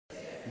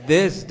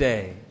this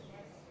day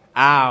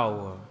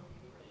our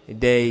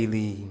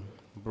daily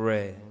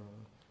bread.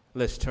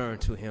 Let's turn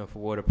to him for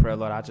word of prayer.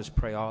 Lord, I just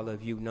pray all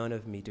of you, none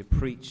of me, to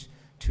preach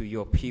to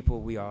your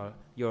people. We are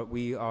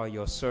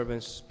your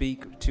servants.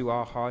 Speak to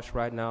our hearts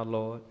right now,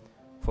 Lord,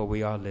 for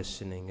we are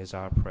listening is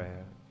our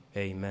prayer.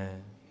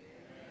 Amen.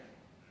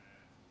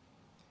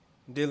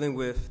 Dealing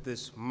with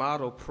this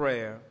model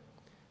prayer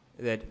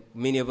that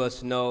many of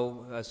us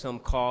know, some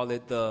call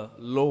it the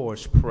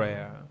Lord's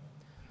Prayer.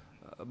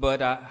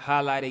 But I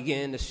highlight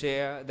again to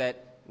share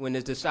that when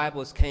his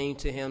disciples came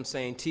to him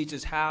saying, teach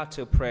us how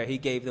to pray, he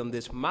gave them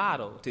this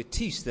model to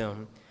teach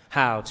them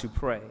how to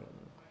pray.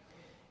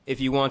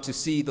 If you want to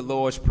see the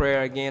Lord's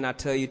Prayer again, I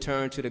tell you,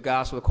 turn to the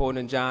Gospel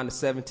according to John, the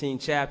 17th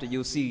chapter,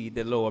 you'll see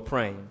the Lord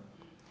praying.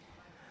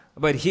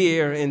 But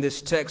here in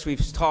this text,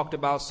 we've talked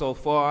about so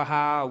far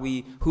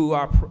who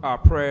our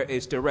prayer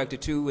is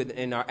directed to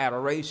in our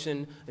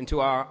adoration and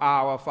to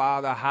our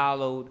Father,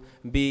 hallowed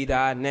be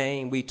thy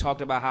name. We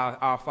talked about how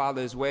our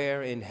Father is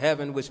where? In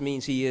heaven, which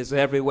means he is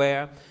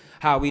everywhere.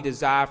 How we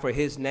desire for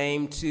his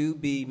name to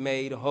be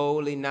made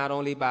holy, not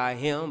only by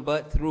him,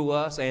 but through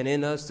us and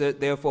in us.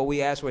 Therefore,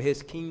 we ask for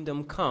his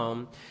kingdom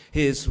come,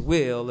 his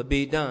will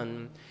be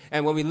done.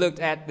 And when we looked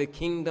at the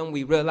kingdom,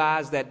 we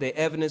realized that the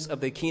evidence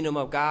of the kingdom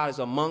of God is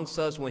amongst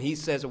us when he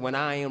says, when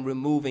I am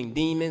removing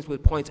demons,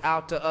 which points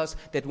out to us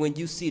that when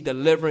you see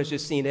deliverance, you're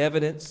seeing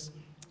evidence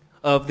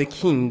of the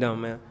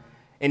kingdom.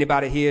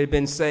 Anybody here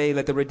been saved?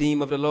 Let the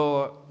Redeemer of the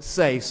Lord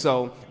say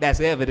so. That's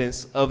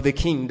evidence of the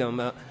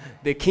kingdom.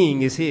 The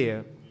king is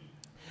here.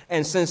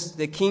 And since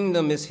the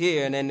kingdom is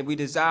here and we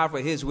desire for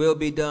his will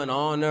be done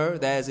on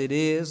earth as it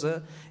is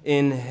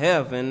in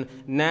heaven,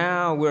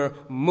 now we're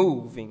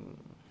moving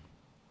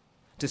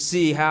to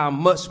see how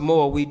much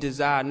more we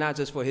desire, not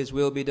just for his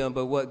will be done,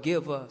 but what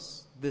give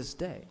us this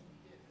day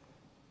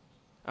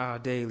our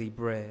daily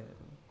bread.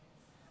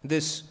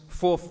 This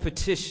fourth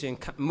petition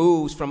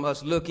moves from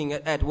us looking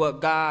at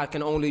what God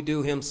can only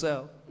do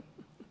himself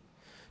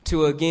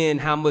to, again,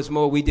 how much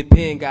more we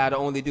depend God to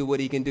only do what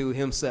he can do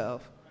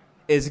himself,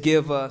 is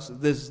give us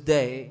this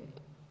day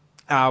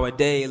our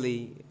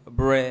daily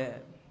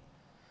bread.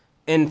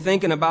 In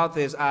thinking about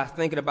this, I'm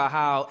thinking about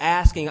how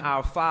asking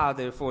our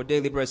Father for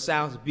daily bread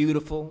sounds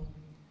beautiful,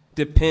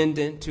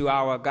 dependent to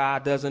our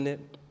God, doesn't it?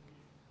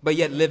 But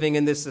yet living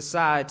in this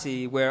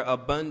society where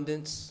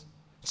abundance,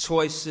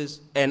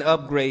 choices, and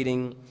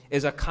upgrading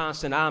is a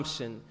constant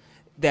option,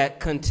 that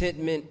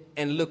contentment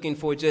and looking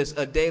for just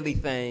a daily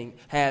thing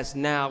has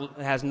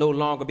no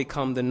longer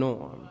become the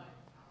norm.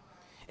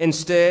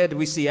 Instead,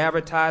 we see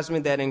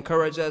advertisement that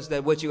encourage us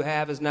that what you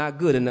have is not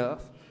good enough,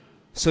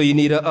 so you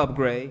need an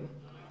upgrade.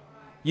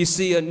 You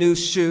see a new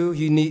shoe,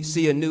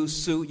 see a new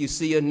suit, you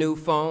see a new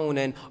phone,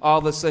 and all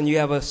of a sudden you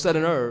have a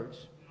sudden urge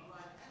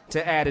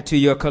to add it to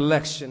your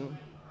collection.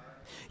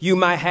 You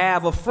might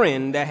have a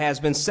friend that has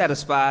been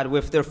satisfied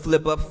with their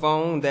flip-up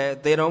phone,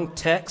 that they don't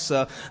text,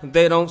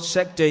 they don't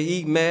check their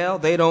email,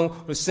 they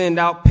don't send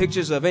out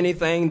pictures of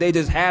anything. They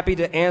just happy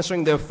to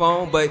answering their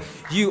phone, but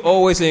you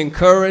always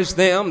encourage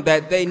them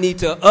that they need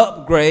to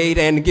upgrade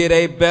and get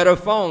a better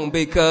phone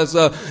because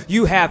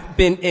you have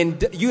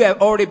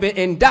already been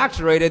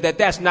indoctrinated that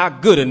that's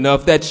not good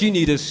enough, that you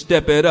need to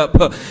step it up.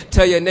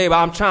 Tell your neighbor,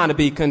 I'm trying to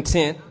be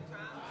content.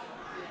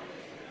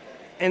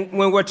 And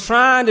when we're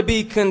trying to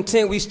be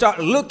content, we start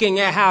looking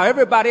at how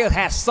everybody else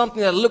has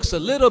something that looks a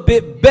little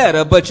bit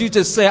better, but you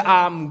just say,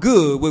 I'm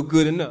good with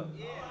good enough.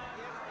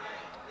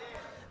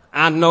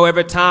 I know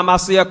every time I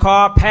see a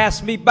car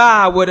pass me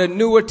by with a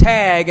newer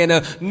tag and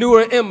a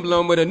newer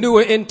emblem with a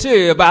newer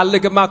interior, but I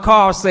look at my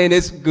car saying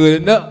it's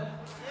good enough.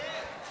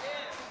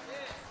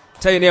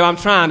 Tell your neighbor, I'm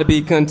trying to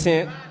be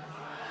content.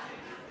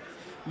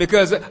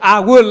 Because I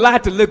would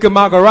like to look at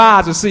my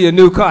garage and see a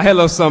new car.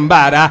 Hello,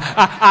 somebody.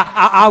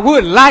 I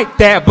would like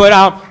that, but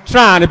I'm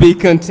trying to be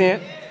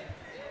content.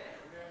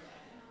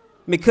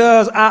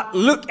 Because I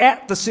look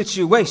at the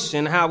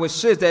situation, how it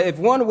says that if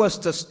one was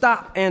to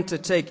stop and to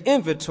take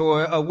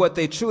inventory of what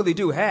they truly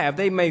do have,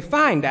 they may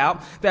find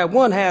out that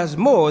one has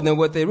more than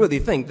what they really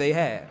think they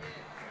have.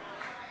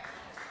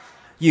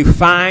 You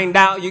find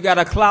out you got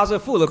a closet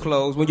full of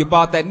clothes when you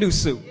bought that new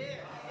suit.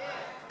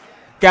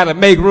 Got to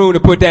make room to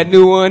put that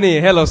new one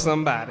in. Hello,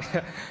 somebody.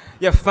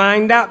 You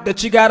find out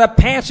that you got a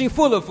pantry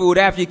full of food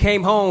after you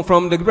came home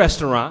from the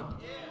restaurant.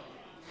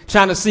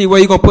 Trying to see where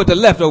you're going to put the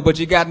leftover, but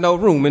you got no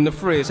room in the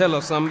fridge.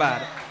 Hello,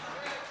 somebody.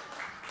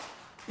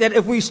 That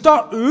if we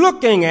start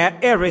looking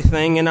at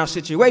everything in our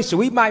situation,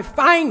 we might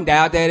find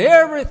out that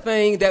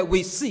everything that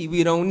we see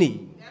we don't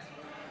need.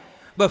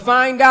 But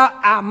find out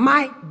I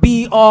might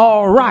be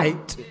all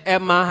right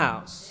at my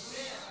house.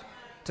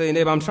 Tell your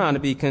neighbor, I'm trying to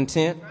be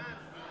content.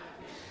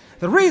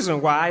 The reason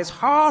why it's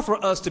hard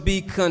for us to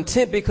be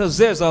content because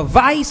there's a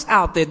vice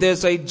out there,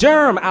 there's a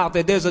germ out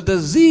there, there's a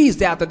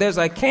disease out there, there's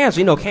a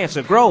cancer,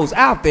 cancer grows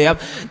out there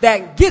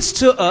that gets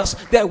to us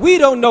that we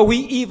don't know we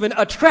even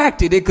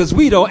attracted it because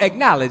we don't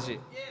acknowledge it.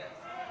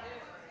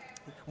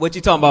 What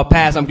you talking about,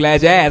 Pastor? I'm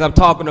glad you asked. I'm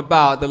talking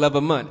about the love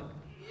of money.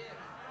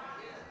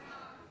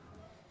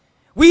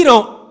 We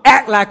don't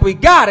act like we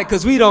got it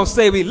because we don't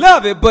say we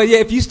love it, but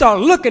if you start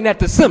looking at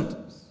the symptoms.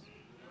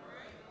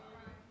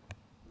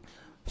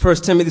 1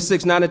 Timothy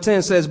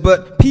 6:9-10 says,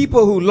 but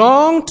people who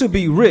long to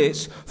be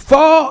rich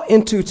fall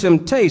into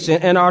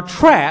temptation and are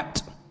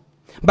trapped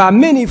by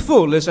many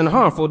foolish and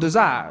harmful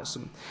desires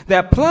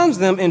that plunge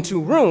them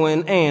into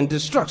ruin and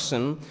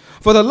destruction.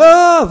 For the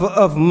love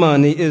of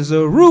money is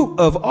a root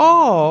of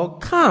all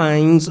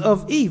kinds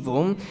of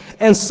evil,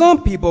 and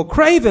some people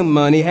craving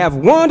money have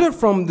wandered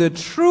from the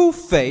true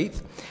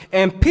faith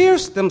and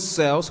pierced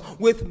themselves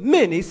with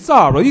many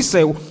sorrows. You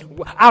say,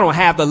 I don't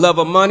have the love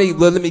of money.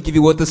 Well, let me give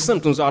you what the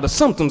symptoms are. The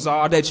symptoms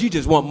are that you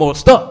just want more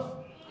stuff.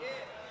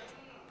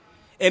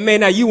 It may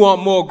not you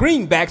want more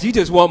greenbacks. You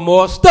just want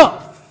more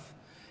stuff.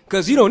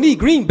 Because you don't need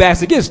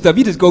greenbacks to get stuff.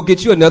 You just go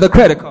get you another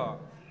credit card.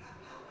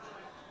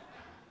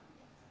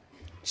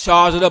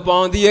 Charge it up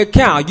on the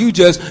account. You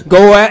just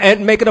go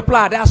and make it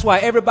apply. That's why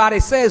everybody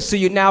says to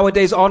you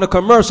nowadays on the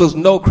commercials,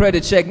 no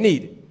credit check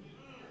needed.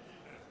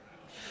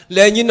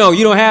 Letting you know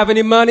you don't have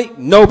any money,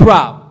 no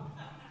problem.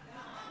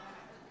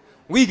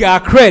 We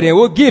got credit,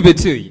 we'll give it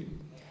to you.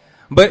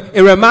 But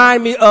it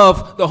reminds me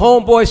of the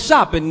Homeboy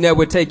Shopping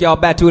Network. Take y'all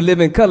back to a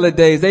living color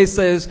days. They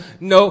says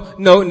no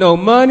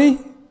money,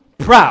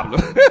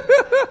 problem.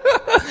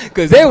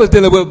 Because they was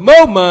dealing with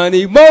more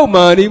money.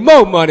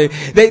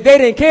 They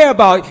didn't care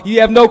about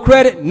you have no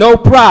credit, no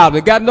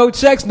problem. Got no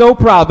checks, no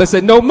problem. They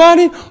said no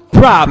money,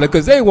 problem.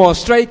 Because they want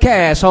straight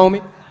cash,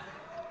 homie.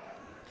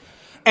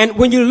 And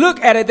when you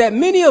look at it, that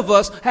many of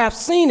us have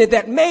seen it,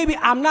 that maybe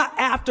I'm not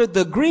after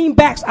the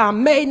greenbacks. I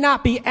may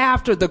not be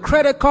after the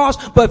credit cards.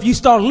 But if you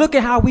start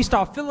looking how we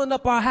start filling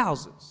up our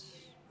houses,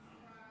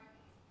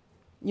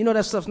 you know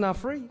that stuff's not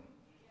free.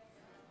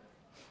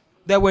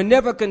 That we're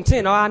never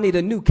content. Oh, I need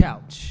a new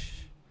couch.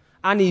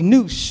 I need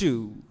new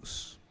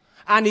shoes.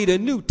 I need a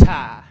new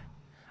tie.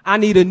 I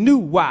need a new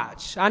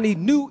watch. I need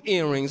new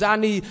earrings.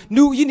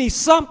 You need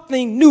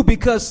something new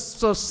because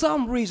for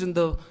some reason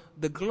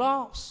the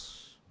gloss,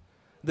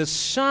 the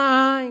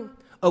shine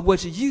of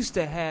what you used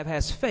to have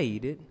has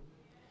faded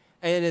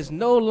and it's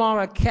no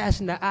longer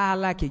catching the eye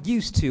like it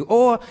used to.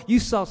 Or you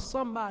saw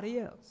somebody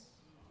else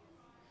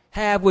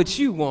have what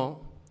you want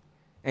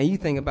and you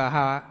think about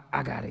how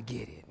I got to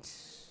get it.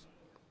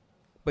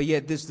 But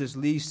yet this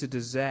leads to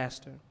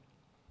disaster.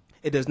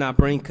 It does not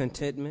bring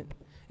contentment.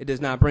 It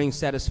does not bring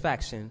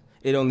satisfaction.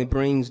 It only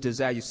brings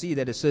desire. You see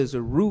that it says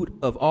the root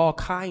of all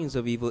kinds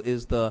of evil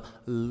is the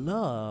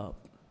love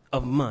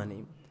of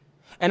money.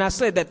 And I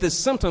said that this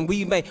symptom,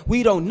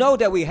 we don't know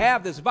that we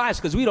have this vice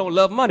because we don't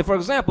love money. For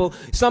example,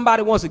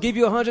 somebody wants to give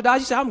you $100.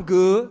 You say, I'm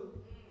good.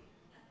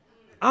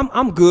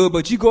 I'm good.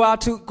 But you go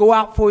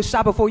out for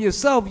shopping for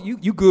yourself.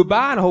 You good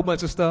buying a whole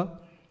bunch of stuff.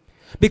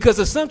 Because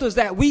the symptoms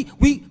that we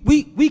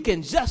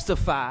can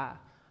justify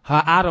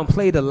how I don't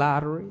play the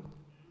lottery.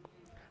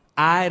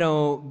 I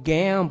don't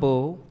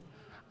gamble.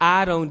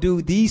 I don't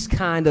do these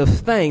kind of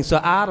things. So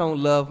I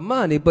don't love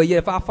money. But yet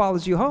if I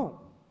follows you home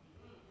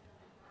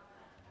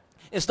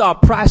and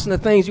start pricing the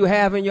things you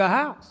have in your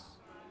house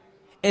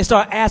and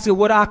start asking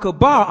what I could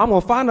borrow, I'm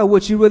going to find out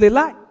what you really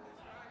like.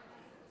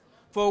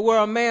 For where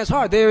a man's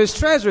heart, there is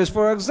treasures.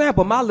 For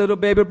example, my little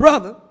baby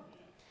brother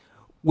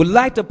would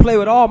like to play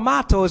with all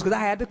my toys because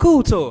I had the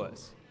cool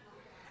toys.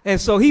 And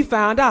so he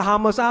found out how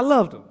much I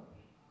loved him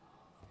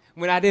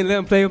when I didn't let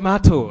him play with my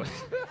toys.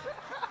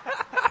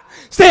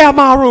 Stay out of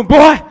my room, boy.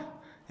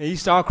 And he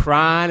started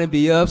crying and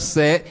be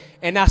upset.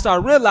 And I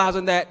started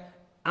realizing that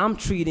I'm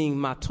treating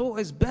my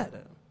toys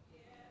better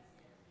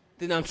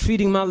than I'm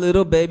treating my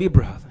little baby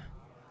brother.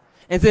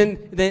 And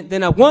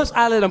then once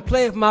I let him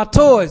play with my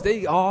toys,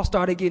 they all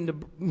started getting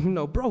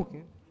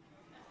broken.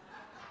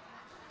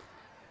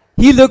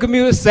 He looked at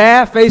me with a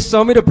sad face,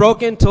 showed me the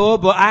broken toy,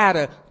 but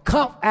I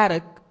had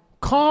to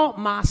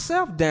calm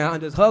myself down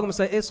and just hug him and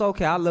say, it's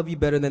okay, I love you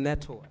better than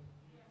that toy.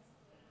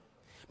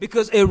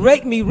 Because it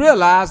made me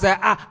realize that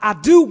I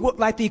do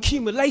like the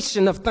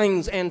accumulation of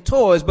things and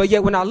toys, but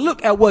yet when I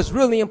look at what's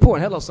really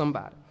important, hello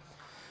somebody,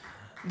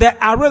 that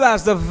I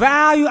realize the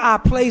value I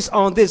place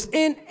on this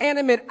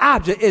inanimate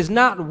object is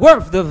not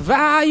worth the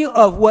value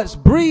of what's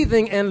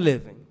breathing and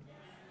living.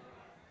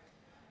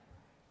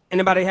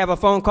 Anybody have a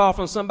phone call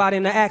from somebody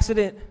in an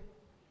accident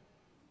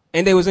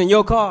and they was in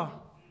your car?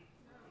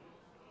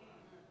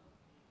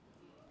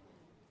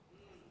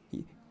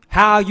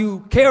 How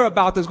you care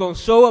about this is going to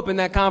show up in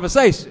that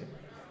conversation.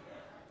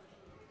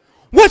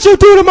 What you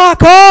do to my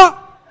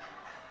car?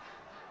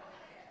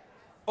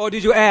 Or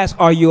did you ask,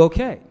 are you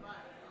okay?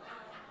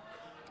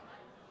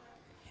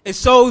 It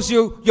shows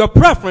you your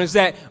preference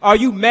that are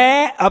you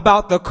mad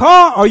about the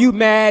car or are you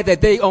mad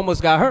that they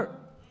almost got hurt?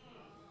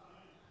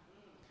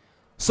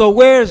 So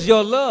where's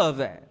your love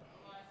at?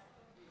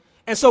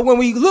 And so when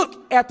we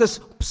look at the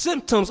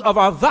symptoms of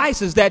our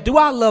vices, that do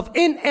I love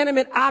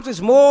inanimate objects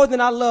more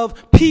than I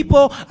love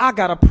people? I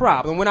got a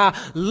problem. When I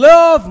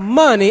love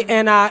money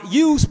and I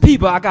use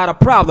people, I got a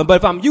problem. But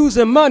if I'm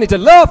using money to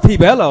love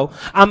people,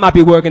 I might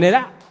be working it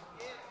out.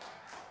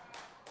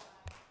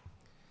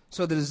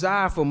 So the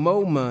desire for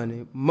more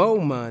money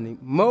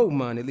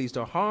leads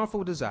to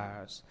harmful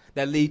desires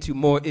that lead to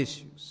more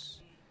issues.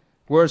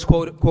 Words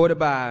quoted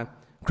by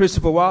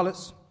Christopher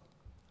Wallace,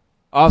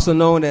 also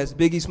known as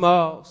Biggie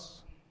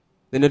Smalls,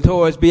 the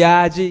notorious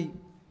B.I.G.,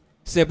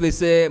 simply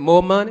said,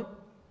 more money,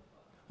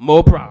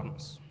 more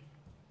problems.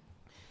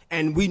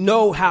 And we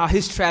know how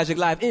his tragic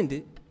life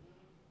ended.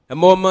 The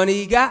more money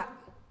he got,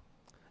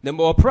 the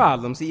more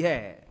problems he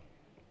had.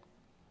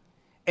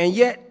 And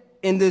yet,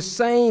 in this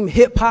same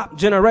hip-hop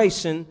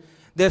generation,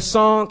 their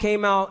song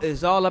came out,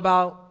 is all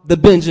about the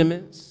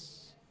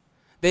Benjamins.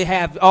 They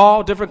have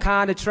all different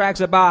kind of tracks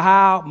about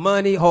how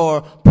money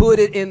or put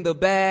it in the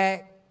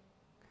bag.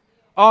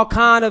 All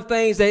kind of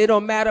things that it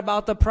don't matter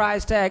about the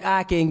price tag.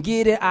 I can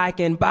get it, I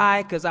can buy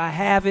it because I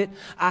have it.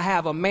 I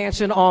have a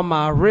mansion on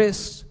my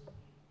wrist.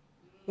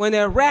 When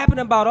they're rapping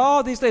about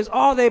all these things,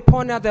 all they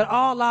point out that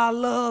all I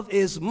love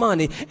is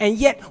money. And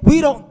yet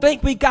we don't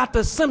think we got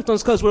the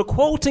symptoms because we're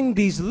quoting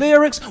these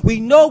lyrics. We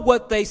know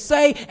what they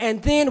say.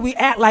 And then we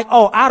act like,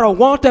 oh, I don't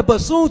want that. But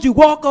as soon as you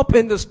walk up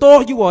in the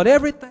store, you want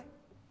everything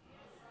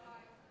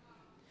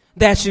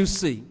that you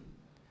see.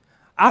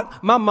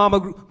 My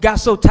mama got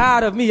so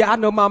tired of me. I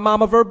know my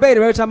mama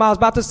verbatim. Every time I was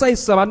about to say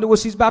something, I knew what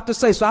she's about to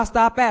say. So I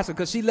stopped asking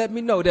because she let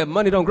me know that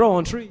money don't grow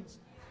on trees.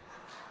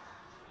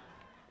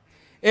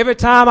 Every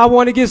time I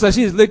wanted to get something,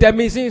 she just looked at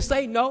me. She didn't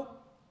say no.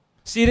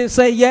 She didn't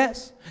say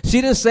yes.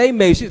 She didn't say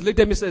maybe. She just looked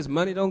at me and says,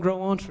 money don't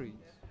grow on trees.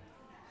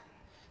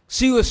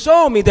 She was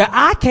showing me that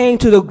I came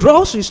to the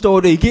grocery store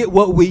to get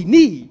what we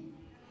need,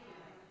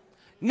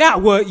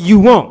 not what you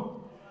want.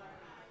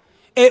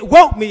 It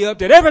woke me up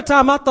that every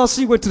time I thought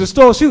she went to the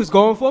store, she was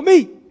going for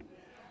me.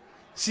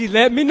 She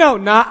let me know,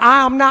 now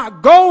I'm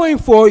not going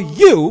for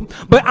you,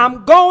 but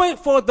I'm going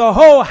for the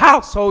whole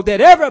household,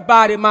 that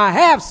everybody might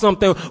have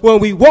something when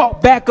we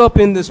walk back up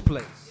in this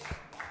place.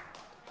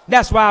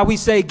 That's why we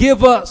say,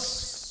 give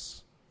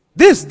us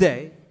this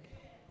day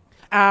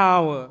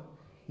our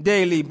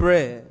daily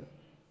bread.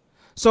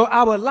 So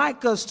I would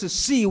like us to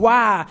see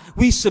why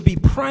we should be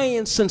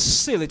praying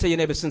sincerely. Tell your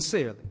neighbor,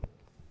 sincerely.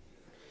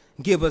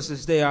 Give us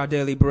this day our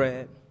daily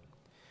bread.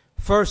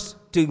 First,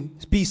 to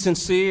be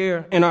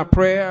sincere in our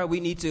prayer, we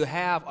need to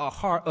have a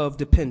heart of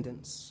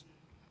dependence.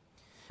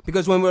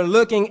 Because when we're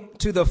looking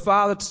to the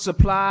Father to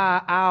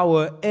supply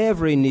our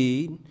every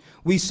need,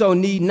 we so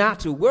need not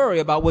to worry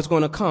about what's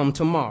going to come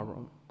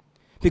tomorrow.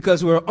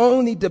 Because we're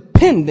only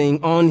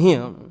depending on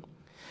Him.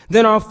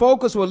 Then our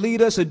focus will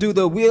lead us to do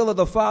the will of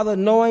the Father,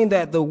 knowing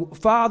that the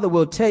Father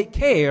will take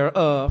care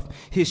of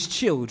His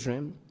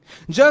children.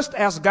 Just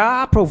as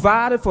God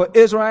provided for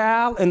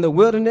Israel in the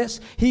wilderness,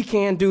 He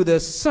can do the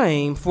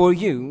same for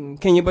you.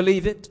 Can you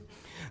believe it?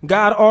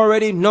 God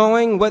already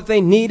knowing what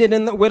they needed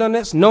in the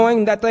wilderness,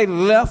 knowing that they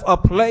left a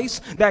place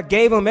that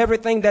gave them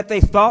everything that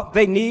they thought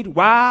they need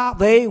while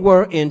they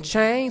were in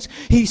chains.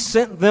 He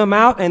sent them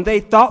out and they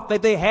thought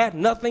that they had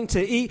nothing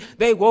to eat.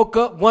 They woke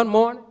up one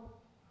morning,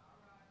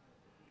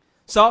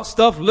 saw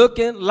stuff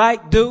looking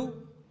like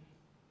dew,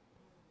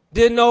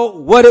 didn't know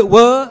what it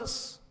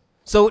was.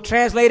 So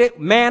translated,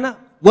 manna,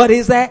 what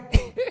is that?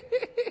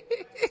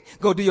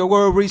 Go do your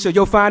word research.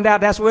 You'll find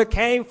out that's where it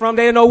came from.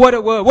 They didn't know what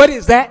it was. What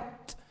is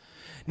that?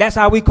 That's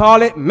how we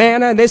call it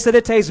manna. And they said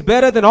it tastes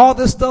better than all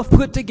this stuff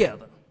put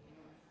together.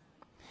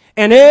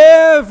 And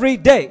every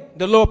day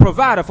the Lord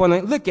provided for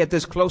them. Look at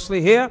this closely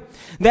here.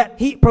 That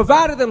He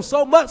provided them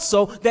so much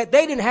so that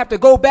they didn't have to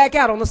go back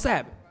out on the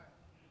Sabbath.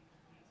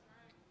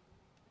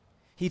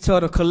 He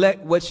told them,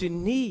 collect what you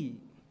need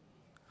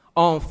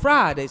on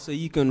Friday so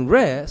you can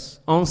rest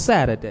on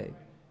Saturday.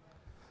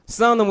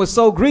 Some of them were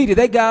so greedy,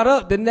 they got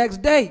up the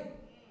next day,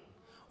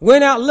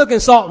 went out looking,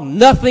 saw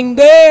nothing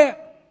there.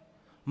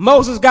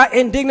 Moses got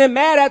indignant,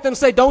 mad at them,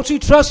 say, don't you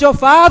trust your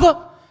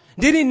father?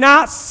 Did he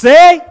not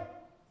say,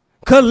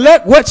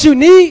 collect what you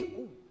need?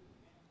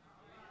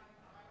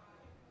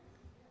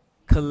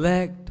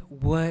 Collect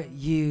what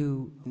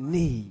you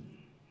need.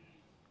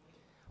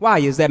 Why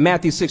is that?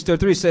 Matthew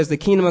 6:33 says, the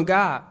kingdom of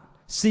God,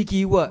 seek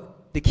ye what?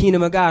 The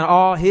kingdom of God,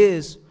 all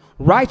His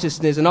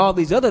righteousness and all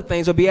these other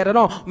things will be added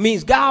on.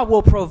 Means God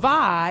will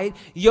provide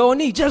your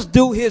need. Just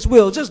do His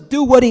will. Just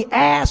do what He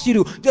asks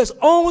you to. Just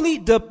only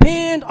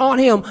depend on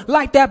Him.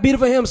 Like that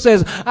beautiful hymn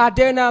says, I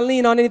dare not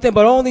lean on anything,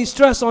 but only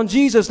stress on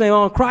Jesus' name.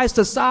 On Christ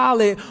the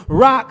solid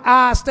rock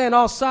I stand.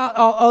 All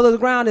other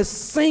ground is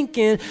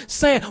sinking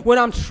sand. When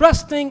I'm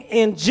trusting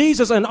in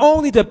Jesus and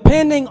only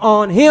depending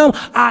on Him,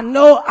 I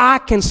know I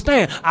can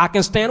stand. I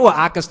can stand what?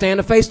 I can stand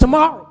to face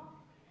tomorrow.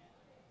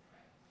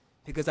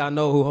 Because I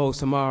know who holds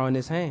tomorrow in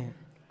His hand.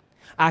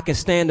 I can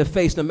stand to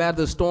face no matter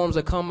the storms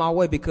that come my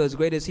way, because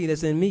greater is He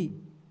that's in me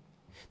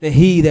than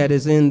he that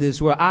is in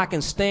this world. I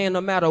can stand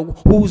no matter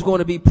who's going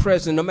to be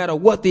president, no matter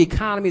what the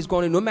economy is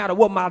going to do, no matter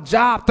what my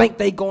job think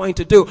they're going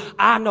to do.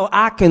 I know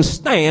I can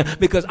stand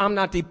because I'm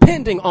not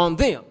depending on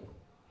them,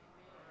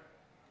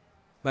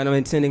 but I'm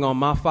intending on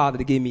my Father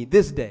to give me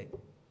this day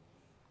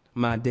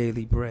my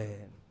daily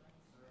bread.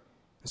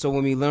 So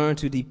when we learn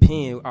to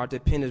depend, our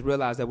dependence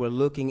realize that we're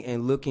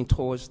looking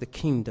towards the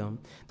kingdom,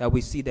 that we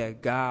see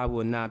that God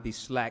will not be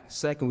slack.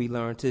 Second, we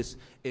learn this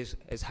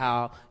is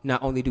how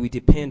not only do we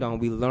depend on,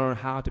 we learn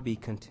how to be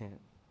content.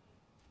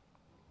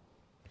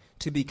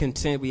 To be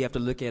content, we have to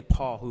look at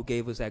Paul, who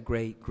gave us that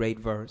great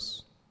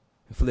verse.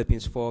 In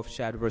Philippians 4,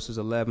 chapter verses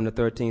 11 to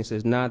 13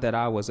 says, "Not that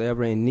I was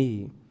ever in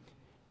need,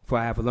 for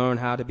I have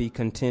learned how to be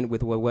content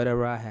with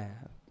whatever I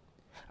have.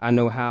 I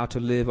know how to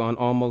live on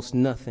almost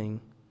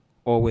nothing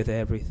or with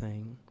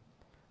everything.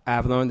 I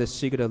have learned the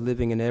secret of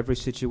living in every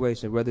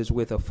situation, whether it's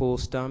with a full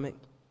stomach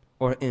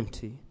or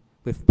empty,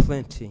 with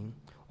plenty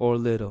or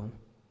little."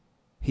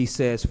 He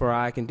says, "For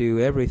I can do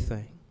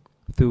everything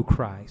through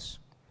Christ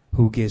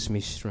who gives me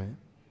strength."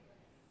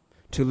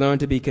 To learn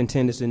to be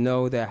content is to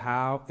know that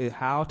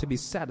how to be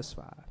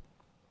satisfied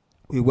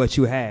with what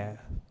you have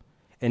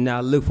and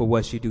not look for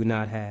what you do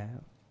not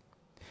have.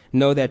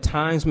 Know that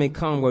times may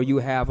come where you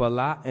have a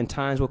lot and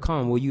times will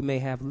come where you may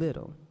have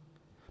little.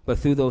 But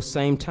through those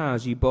same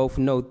times, you both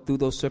know through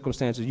those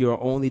circumstances, you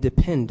are only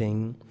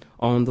depending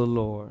on the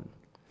Lord.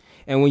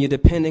 And when you're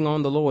depending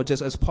on the Lord,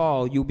 just as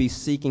Paul, you'll be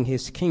seeking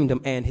his kingdom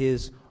and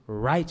his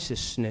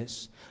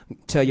righteousness.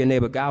 Tell your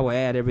neighbor, God will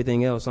add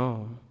everything else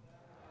on.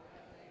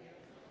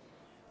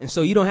 And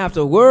so you don't have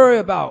to worry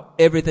about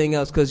everything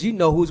else because you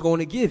know who's going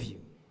to give you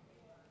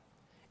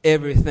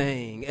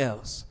everything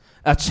else.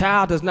 A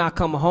child does not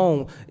come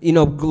home,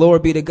 glory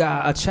be to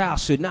God. A child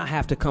should not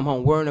have to come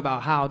home worrying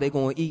about how they're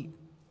going to eat.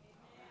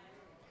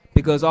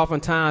 Because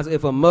oftentimes,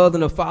 if a mother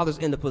and a father's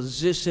in the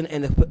position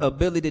and the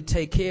ability to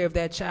take care of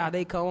that child,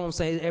 they come home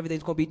saying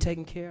everything's going to be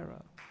taken care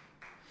of.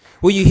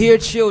 When you hear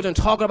children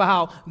talking about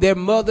how their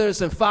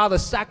mothers and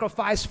fathers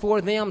sacrificed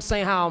for them,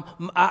 saying how,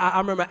 I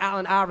remember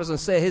Allen Iverson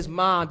said his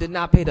mom did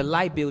not pay the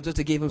light bill just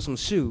to give him some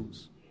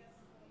shoes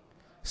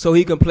so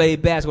he can play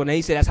basketball. And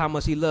he said that's how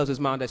much he loves his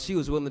mom, that she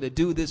was willing to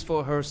do this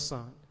for her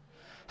son.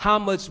 How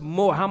much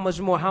more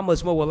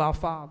will our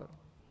Father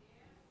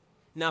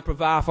not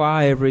provide for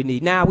our every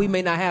need? Now, we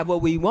may not have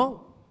what we want,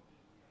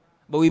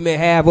 but we may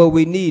have what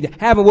we need.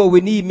 Having what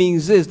we need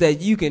means this, that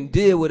you can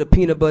deal with a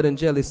peanut butter and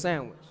jelly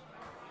sandwich.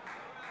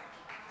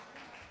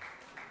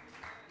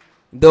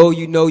 Though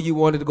you know you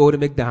wanted to go to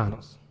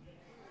McDonald's.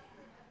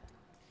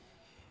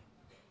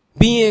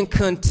 Being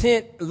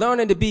content,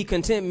 learning to be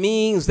content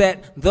means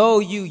that though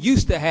you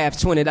used to have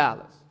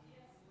 $20,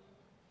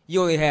 you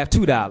only have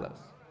 $2.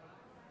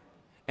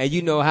 And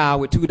you know how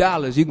with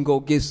 $2 you can go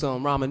get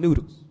some ramen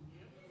noodles.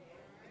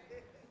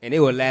 And it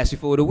will last you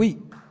for the week.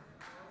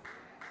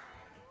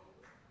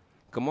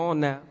 Come on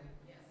now.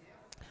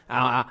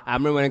 I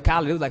remember in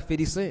college, it was like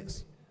 50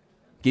 cents.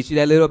 Get you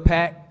that little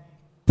pack,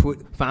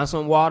 find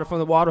some water from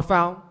the water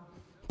fountain,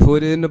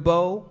 put it in the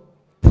bowl,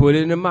 put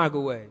it in the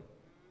microwave.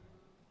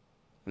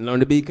 And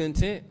learn to be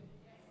content.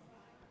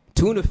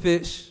 Tuna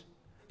fish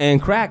and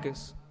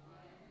crackers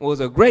was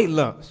a great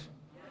lunch.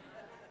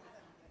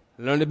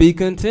 Learn to be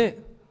content.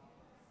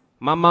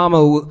 My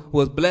mama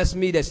was blessed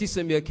me that she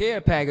sent me a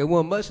care pack. It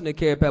wasn't much in the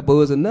care pack, but it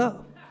was enough.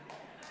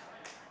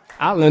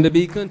 I learned to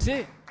be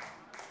content.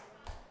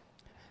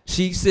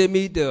 She sent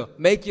me to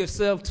make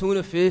yourself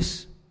tuna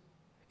fish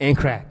and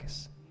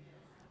crackers.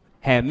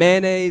 Had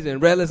mayonnaise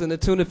and relish in the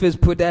tuna fish,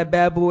 put that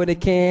bad boy in the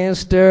can,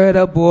 stir it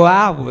up, boy,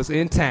 I was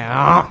in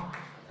town.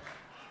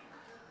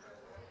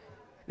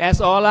 That's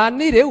all I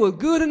needed. It was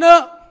good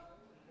enough.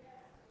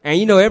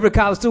 And every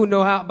college student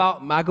know how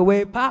about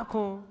microwave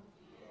popcorn.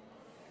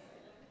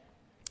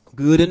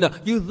 Good enough.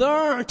 You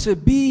learn to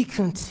be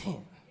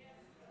content.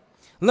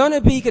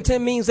 Learning to be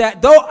content means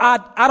that though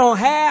I don't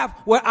have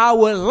what I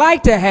would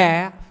like to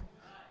have,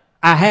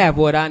 I have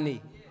what I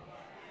need.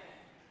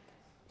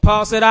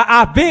 Paul said,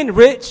 I've been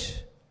rich.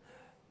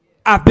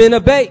 I've been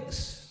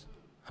abased.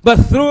 But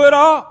through it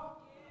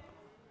all,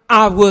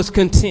 I was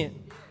content.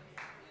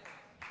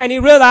 And he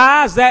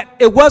realized that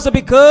it wasn't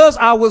because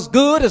I was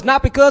good. It's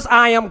not because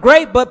I am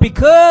great, but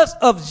because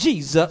of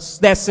Jesus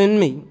that's in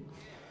me.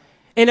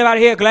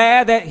 Anybody here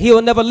glad that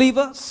he'll never leave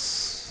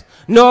us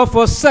nor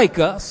forsake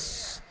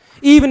us,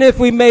 even if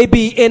we may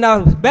be in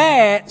a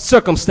bad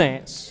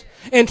circumstance,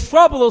 in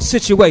troubled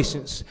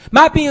situations,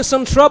 might be in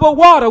some troubled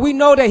water. We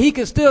know that he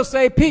can still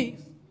say peace.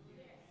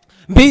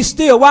 Be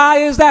still. Why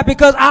is that?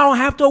 Because I don't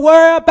have to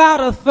worry about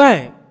a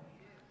thing.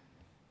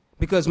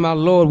 Because my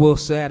Lord will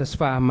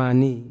satisfy my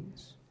needs.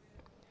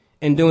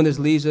 And doing this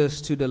leads us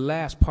to the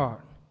last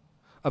part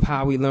of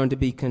how we learn to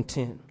be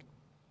content.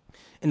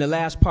 In the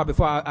last part,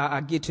 before I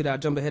get to that, I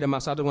jump ahead of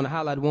myself. I just want to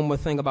highlight one more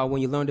thing about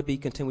when you learn to be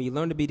content. When you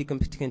learn to be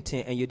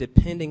content and you're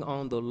depending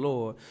on the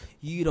Lord,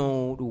 you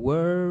don't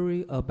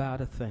worry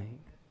about a thing.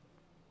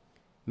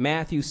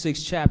 Matthew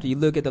 6 chapter, you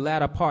look at the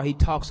latter part, he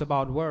talks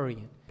about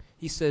worrying.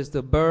 He says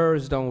the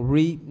birds don't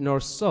reap nor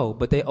sow,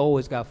 but they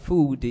always got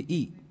food to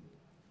eat.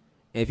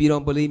 And if you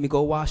don't believe me,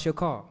 go wash your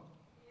car.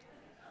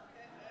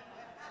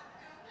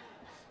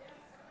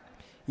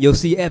 You'll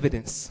see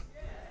evidence.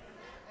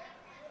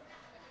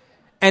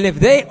 And if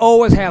they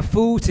always have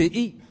food to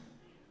eat,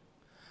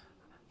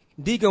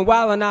 Deacon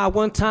Wilder and I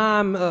one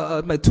time,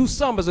 2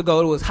 summers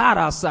ago, it was hot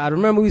outside.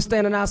 Remember we were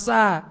standing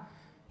outside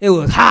It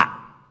was hot.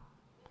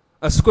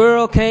 A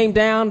squirrel came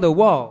down the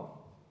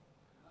wall,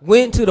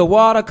 went to the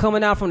water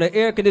coming out from the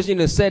air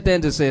conditioner and sat there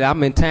and just said,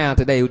 I'm in town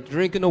today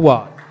drinking the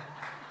water.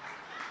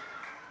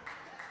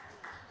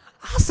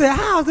 I said,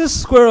 how does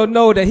this squirrel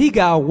know that he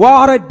got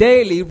water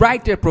daily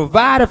right there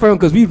provided for him?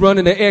 Because we run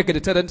in the air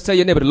conditioner. Tell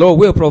your neighbor, the Lord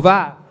will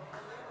provide.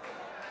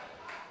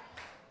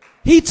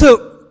 He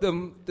took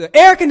the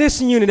air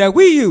conditioning unit that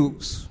we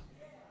use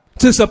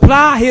to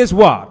supply his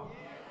water.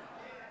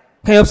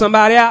 Can you help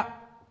somebody out?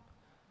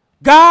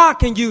 God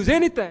can use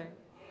anything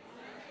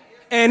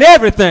and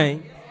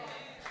everything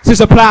to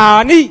supply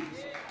our needs.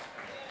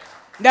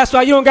 That's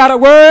why you don't got to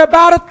worry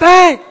about a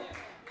thing.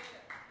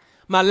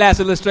 My last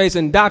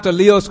illustration, Dr.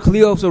 Leo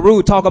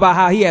Saru talk about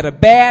how he had a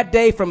bad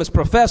day from his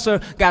professor,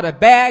 got a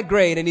bad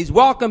grade, and he's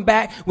walking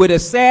back with a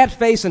sad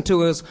face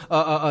into his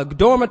a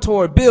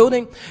dormitory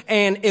building,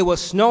 and it was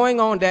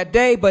snowing on that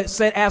day, but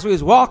said as he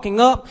was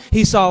walking up,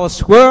 he saw a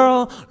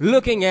squirrel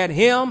looking at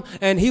him,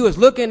 and he was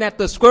looking at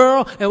the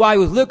squirrel, and while he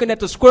was looking at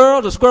the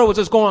squirrel was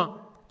just going.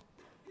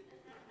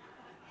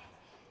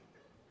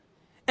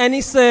 And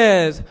he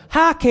says,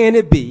 how can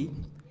it be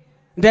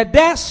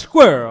that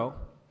squirrel,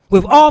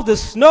 with all the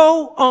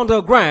snow on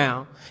the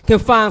ground, can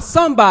find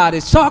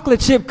somebody's chocolate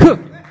chip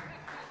cookie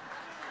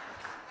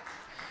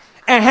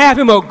and have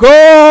him a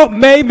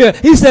gourmet meal?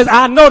 He says,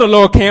 I know the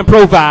Lord can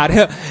provide.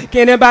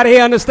 Can anybody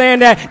here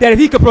understand that? That if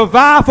he could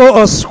provide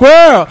for a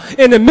squirrel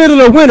in the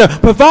middle of winter,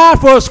 provide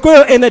for a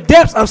squirrel in the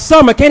depths of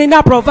summer, can he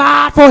not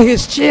provide for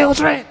his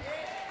children?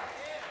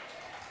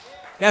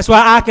 That's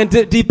why I can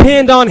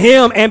depend on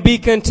him and be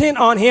content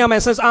on him.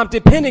 And since I'm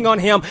depending on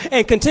him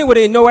and content with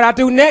it, you know what I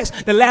do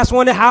next? The last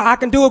one, how I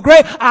can do it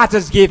great, I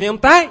just give him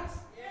thanks.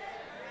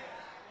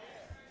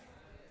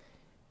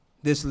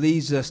 This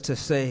leads us to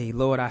say,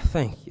 Lord, I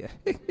thank you.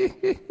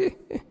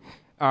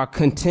 Our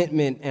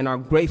contentment and our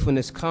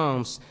gratefulness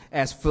comes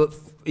as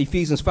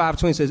Ephesians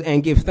 5:20 says,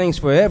 and give thanks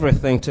for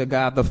everything to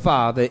God the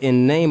Father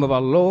in the name of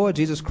our Lord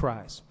Jesus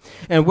Christ.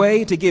 And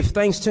way to give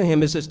thanks to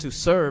him is just to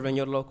serve in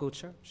your local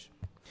church.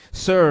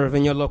 Serve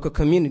in your local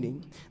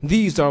community.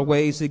 These are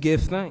ways to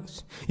give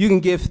thanks. You can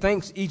give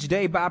thanks each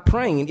day by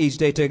praying each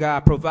day to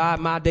God,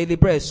 provide my daily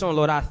bread. So,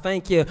 Lord, I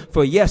thank you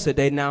for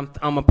yesterday. Now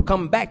I'm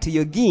coming back to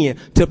you again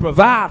to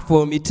provide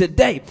for me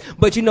today.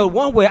 But you know,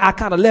 one way I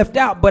kind of left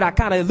out, but I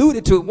kind of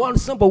alluded to it, one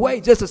simple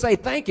way just to say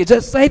thank you.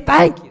 Just say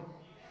thank you.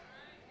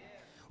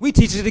 We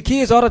teach it to the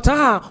kids all the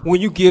time. When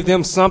you give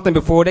them something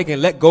before they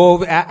can let go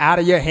of it out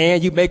of your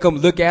hand, you make them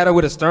look at it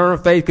with a stern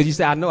face because you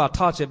say, I know I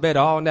taught you better.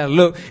 All that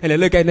look. And they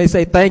look at it and they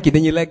say, thank you.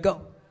 Then you let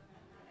go.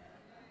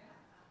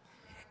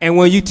 And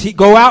when you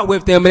go out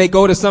with them and they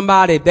go to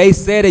somebody, if they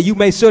said it, you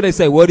make sure they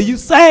say, what do you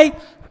say?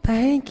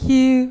 Thank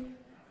you.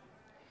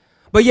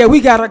 But yeah, we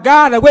got a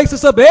God that wakes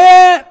us up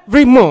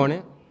every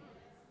morning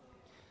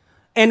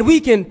and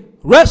we can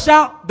rush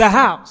out the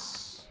house.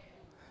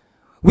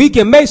 We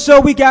can make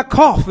sure we got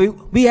coffee,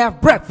 we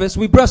have breakfast,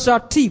 we brush our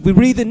teeth, we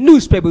read the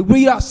newspaper,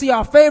 we see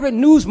our favorite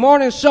news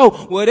morning show,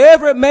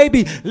 whatever it may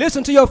be.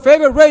 Listen to your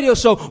favorite radio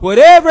show,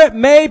 whatever it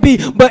may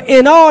be. But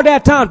in all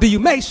that time, do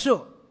you make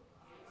sure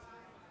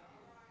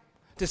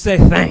to say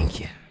thank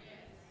you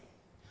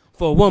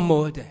for one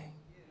more day,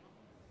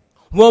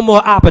 one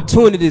more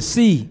opportunity to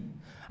see?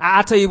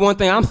 I tell you one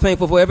thing I'm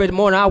thankful for. Every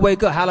morning I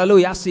wake up,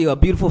 hallelujah, I see a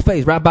beautiful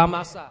face right by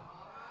my side.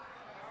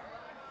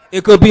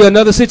 It could be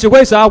another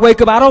situation. I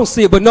wake up, I don't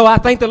see it, but no, I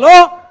thank the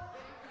Lord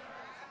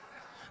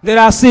that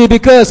I see it,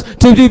 because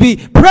to be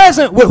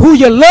present with who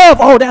you love,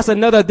 oh, that's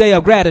another day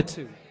of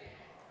gratitude.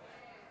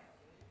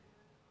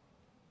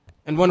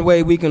 And one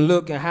way we can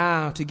look at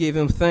how to give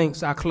him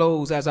thanks, I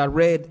close as I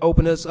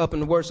open us up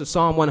in the words of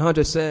Psalm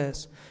 100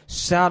 says,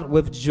 shout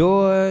with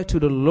joy to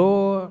the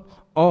Lord,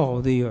 all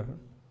the earth.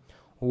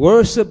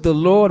 Worship the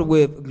Lord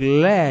with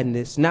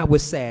gladness, not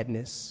with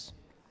sadness.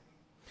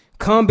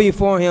 Come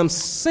before him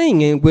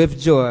singing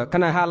with joy.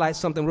 Can I highlight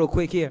something real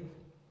quick here?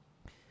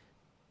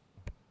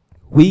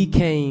 We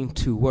came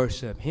to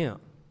worship him.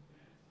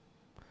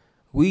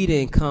 We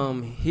didn't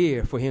come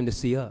here for him to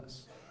see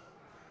us.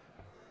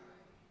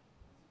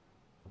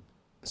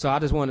 So I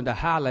just wanted to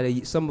highlight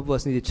that some of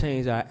us need to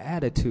change our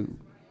attitude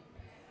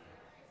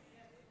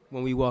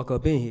when we walk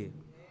up in here.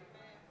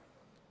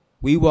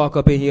 We walk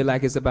up in here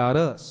like it's about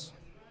us.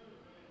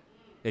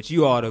 That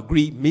you ought to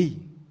greet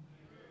me.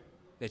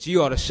 That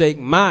you ought to shake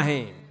my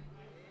hand.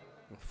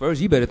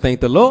 First, you better thank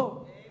the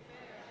Lord.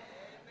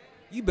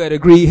 You better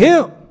greet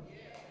him.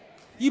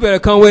 You better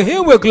come with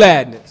him with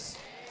gladness.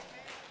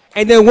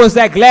 And then once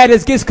that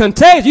gladness gets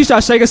contagious, you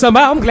start shaking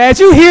somebody. I'm glad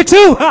you're here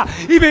too.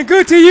 He been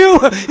good to you.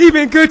 He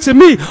been good to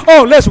me.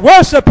 Oh, let's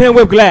worship him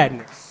with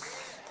gladness.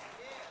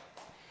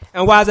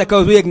 And why is that?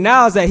 Because we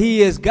acknowledge that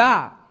he is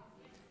God.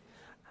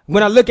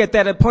 When I look at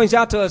that, it points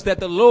out to us that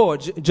the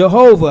Lord,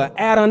 Jehovah,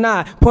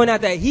 Adonai, point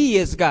out that he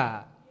is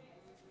God.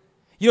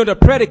 You know, the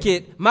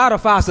predicate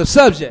modifies the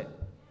subject.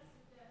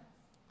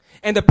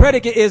 And the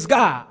predicate is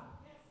God.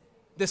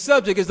 The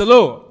subject is the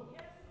Lord.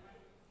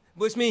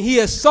 which means he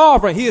is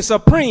sovereign, he is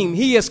supreme,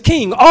 he is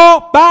king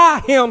all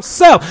by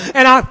himself.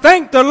 And I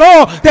thank the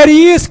Lord that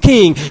he is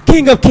king,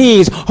 king of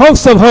kings,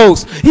 host of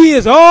hosts. He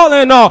is all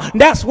in all.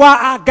 That's why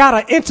I got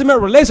an intimate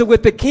relationship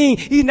with the king.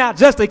 He's not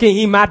just a king,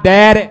 he's my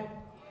daddy.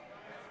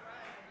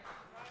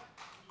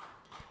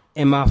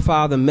 And my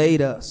Father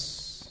made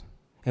us,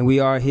 and we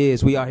are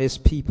his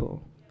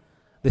people.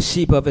 The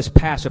sheep of his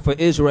pasture. For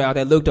Israel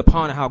that looked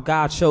upon how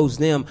God chose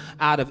them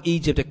out of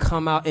Egypt to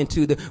come out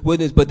into the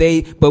wilderness. But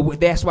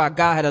that's why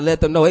God had to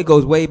let them know. It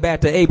goes way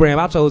back to Abraham.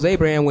 I chose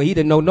Abraham when he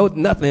didn't know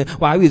nothing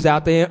while he was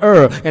out there in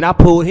Ur. And I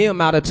pulled him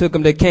out and took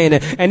him to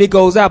Canaan. And he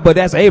goes out, but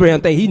that's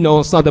Abraham thing. He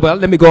knows something.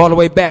 But let me go all the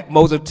way back,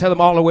 Moses. Tell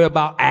him all the way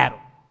about Adam.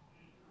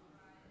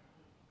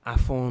 I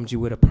formed you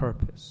with a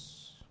purpose.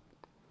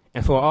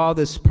 And for all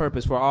this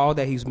purpose, for all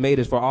that he's made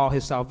us, for all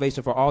his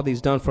salvation, for all that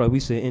he's done for us, we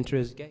should enter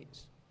his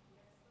gates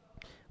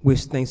with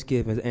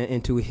thanksgiving and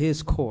into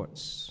his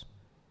courts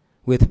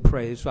with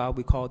praise. That's why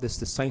we call this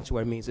the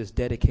sanctuary. It means it's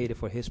dedicated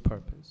for his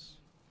purpose.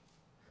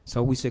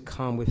 So we should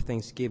come with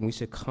thanksgiving. We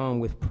should come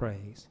with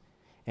praise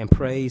and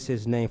praise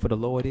his name, for the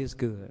Lord is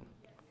good.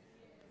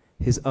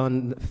 His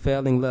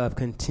unfailing love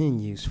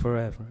continues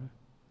forever,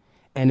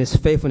 and his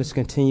faithfulness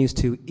continues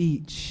to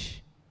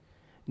each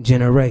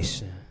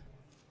generation.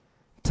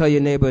 Tell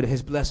your neighbor that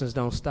his blessings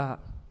don't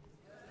stop.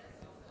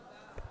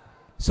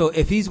 So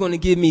if he's going to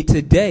give me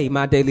today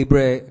my daily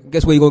bread,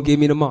 guess what he's going to give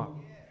me tomorrow?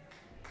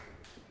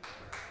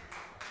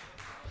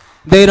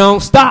 They don't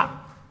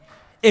stop.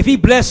 If he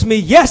blessed me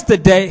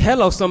yesterday,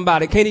 hello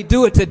somebody, can he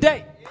do it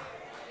today?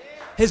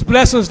 His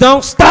blessings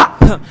don't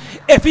stop.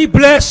 If he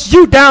bless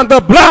you down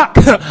the block,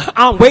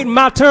 I'm waiting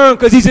my turn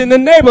because he's in the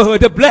neighborhood.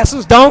 The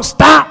blessings don't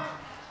stop.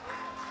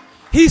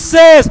 He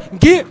says,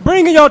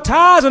 bringing your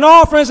tithes and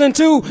offerings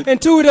into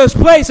this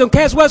place. And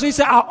guess what? So he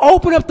said, I'll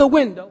open up the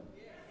window,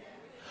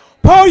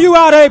 pour you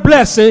out a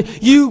blessing.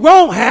 You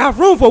won't have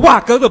room for why?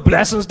 Because the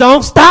blessings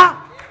don't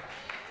stop.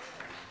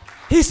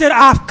 He said,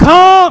 I've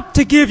come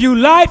to give you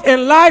life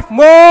and life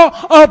more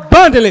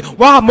abundantly.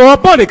 Why more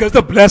abundantly? Because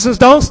the blessings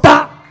don't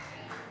stop.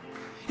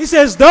 He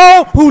says,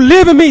 though who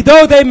live in me,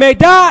 though they may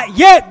die,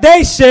 yet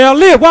they shall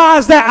live. Why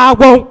is that?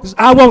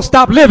 I won't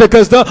stop living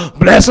because the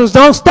blessings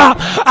don't stop.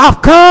 I've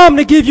come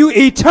to give you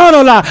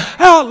eternal life.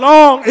 How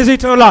long is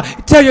eternal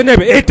life? Tell your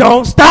neighbor, it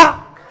don't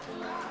stop.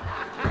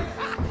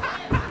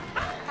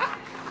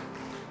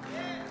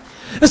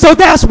 And so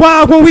that's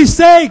why when we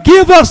say,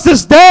 give us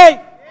this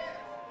day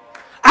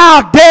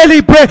our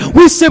daily bread,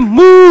 we should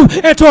move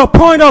into a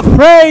point of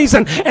praise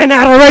and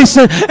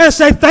adoration and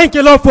say, thank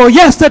you, Lord, for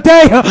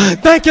yesterday.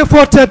 Thank you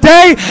for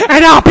today,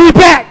 and I'll be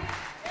back.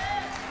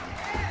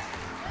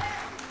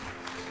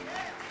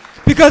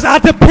 Because I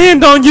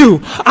depend on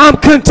you. I'm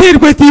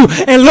content with you,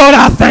 and Lord,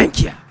 I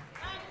thank you.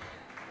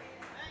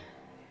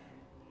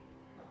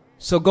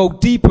 So go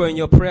deeper in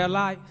your prayer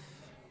life.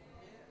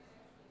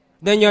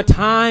 Then your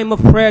time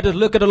of prayer to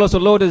look at the Lord. So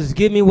Lord, just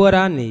give me what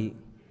I need.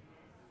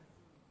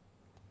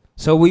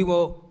 So we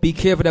will be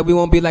careful that we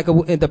won't be like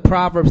in the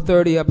Proverbs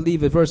 30, I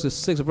believe it's verses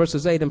 6 or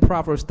verses 8 in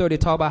Proverbs 30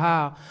 talk about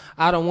how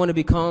I don't want to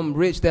become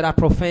rich that I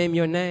profane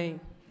your name.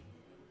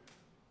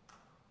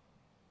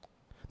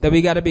 That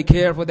we got to be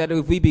careful that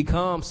if we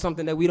become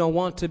something that we don't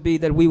want to be,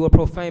 that we will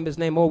profane his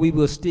name, or we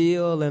will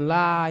steal and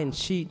lie and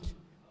cheat.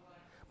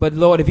 But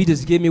Lord, if you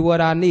just give me what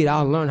I need,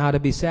 I'll learn how to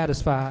be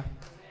satisfied.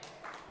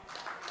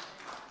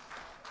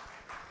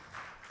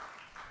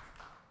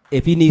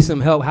 If you need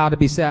some help how to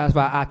be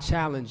satisfied, I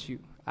challenge you.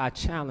 I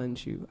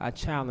challenge you, I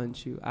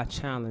challenge you, I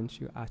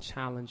challenge you, I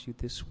challenge you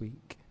this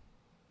week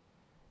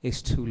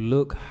is to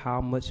look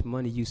how much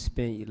money you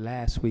spent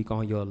last week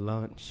on your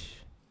lunch,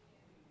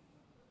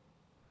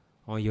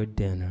 on your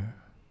dinner,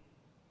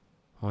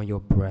 on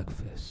your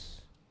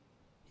breakfast,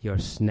 your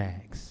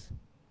snacks,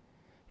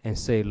 and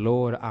say,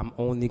 Lord, I'm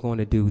only going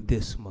to do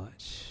this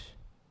much.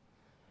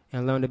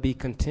 And learn to be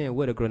content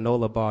with a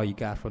granola bar you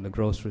got from the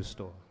grocery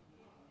store,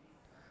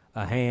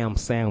 a ham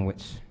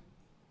sandwich,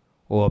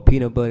 or a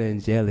peanut butter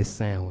and jelly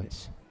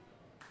sandwich.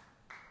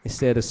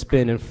 Instead of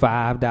spending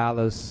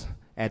 $5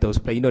 at those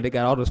places. You know, they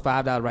got all those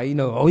 $5, right? You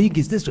know, oh, you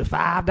get this for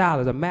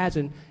 $5.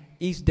 Imagine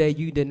each day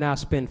you did not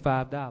spend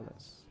 $5.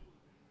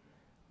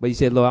 But you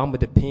said, Lord, I'm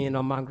going to depend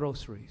on my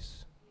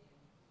groceries.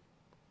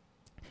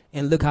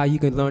 And look how you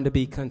can learn to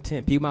be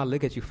content. People might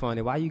look at you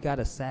funny. Why you got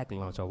a sack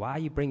lunch? Or why are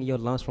you bringing your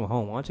lunch from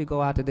home? Why don't you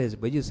go out to this?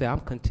 But you say,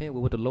 I'm content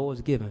with what the Lord's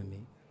given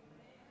me.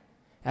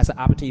 That's an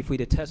opportunity for you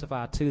to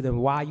testify to them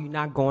why you're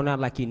not going out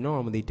like you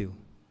normally do.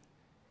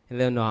 And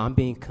let them know I'm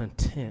being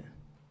content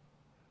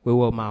with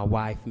what my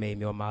wife made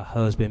me, or my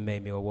husband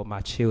made me, or what my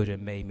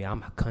children made me.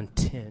 I'm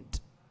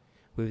content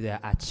with that.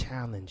 I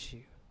challenge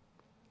you.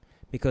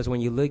 Because when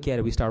you look at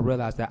it, we start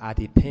realizing that I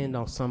depend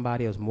on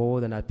somebody else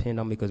more than I depend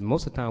on me, because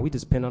most of the time we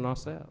just depend on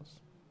ourselves.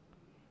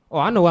 Oh,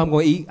 I know what I'm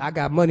going to eat. I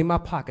got money in my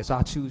pocket, so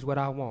I'll choose what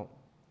I want.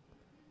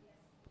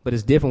 But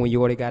it's different when you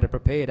already got it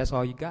prepared. That's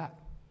all you got.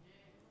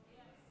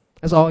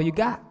 That's all you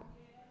got.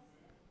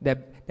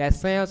 That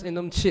sounds in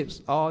them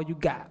chips, all you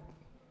got.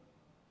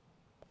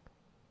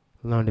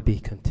 Learn to be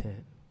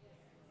content.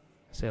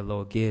 Say,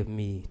 Lord, give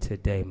me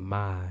today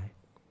my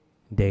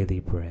daily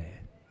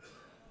bread.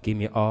 Give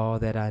me all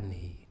that I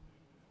need.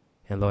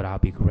 And Lord, I'll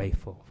be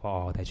grateful for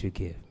all that you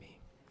give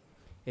me.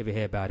 Every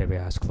head bowed, every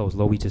eyes closed.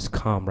 Lord, we just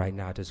come right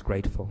now just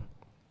grateful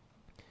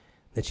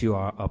that you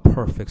are a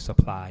perfect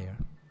supplier.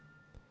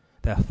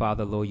 That,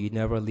 Father, Lord, you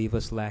never leave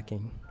us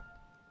lacking.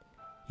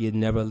 You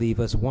never leave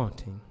us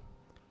wanting,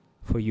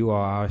 for you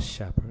are our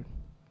shepherd.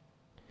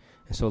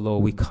 And so,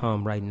 Lord, we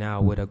come right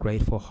now with a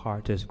grateful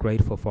heart, just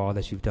grateful for all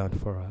that you've done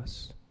for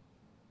us.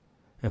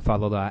 And,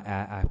 Father, Lord,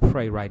 I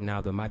pray right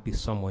now there might be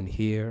someone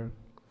here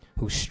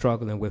who's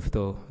struggling with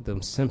the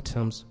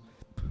symptoms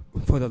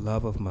for the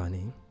love of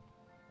money.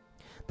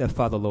 That,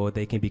 Father, Lord,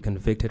 they can be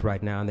convicted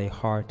right now in their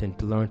heart and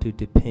learn to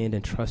depend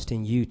and trust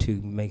in you to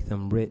make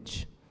them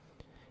rich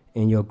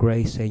in your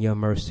grace and your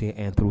mercy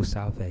and through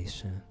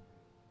salvation.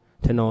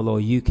 To know,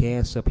 Lord, you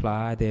can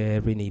supply their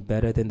every need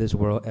better than this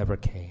world ever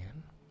can.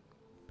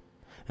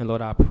 And,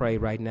 Lord, I pray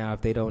right now,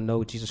 if they don't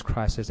know Jesus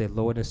Christ as their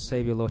Lord and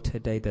Savior, Lord,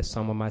 today, that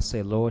someone might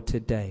say, Lord,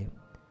 today,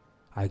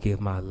 I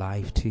give my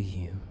life to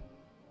you.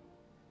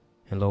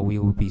 And, Lord, we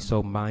will be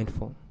so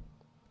mindful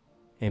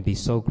and be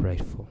so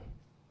grateful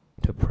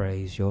to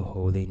praise your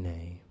holy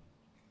name.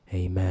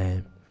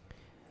 Amen.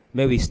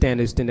 May we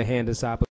stand and extend a hand this opportunity.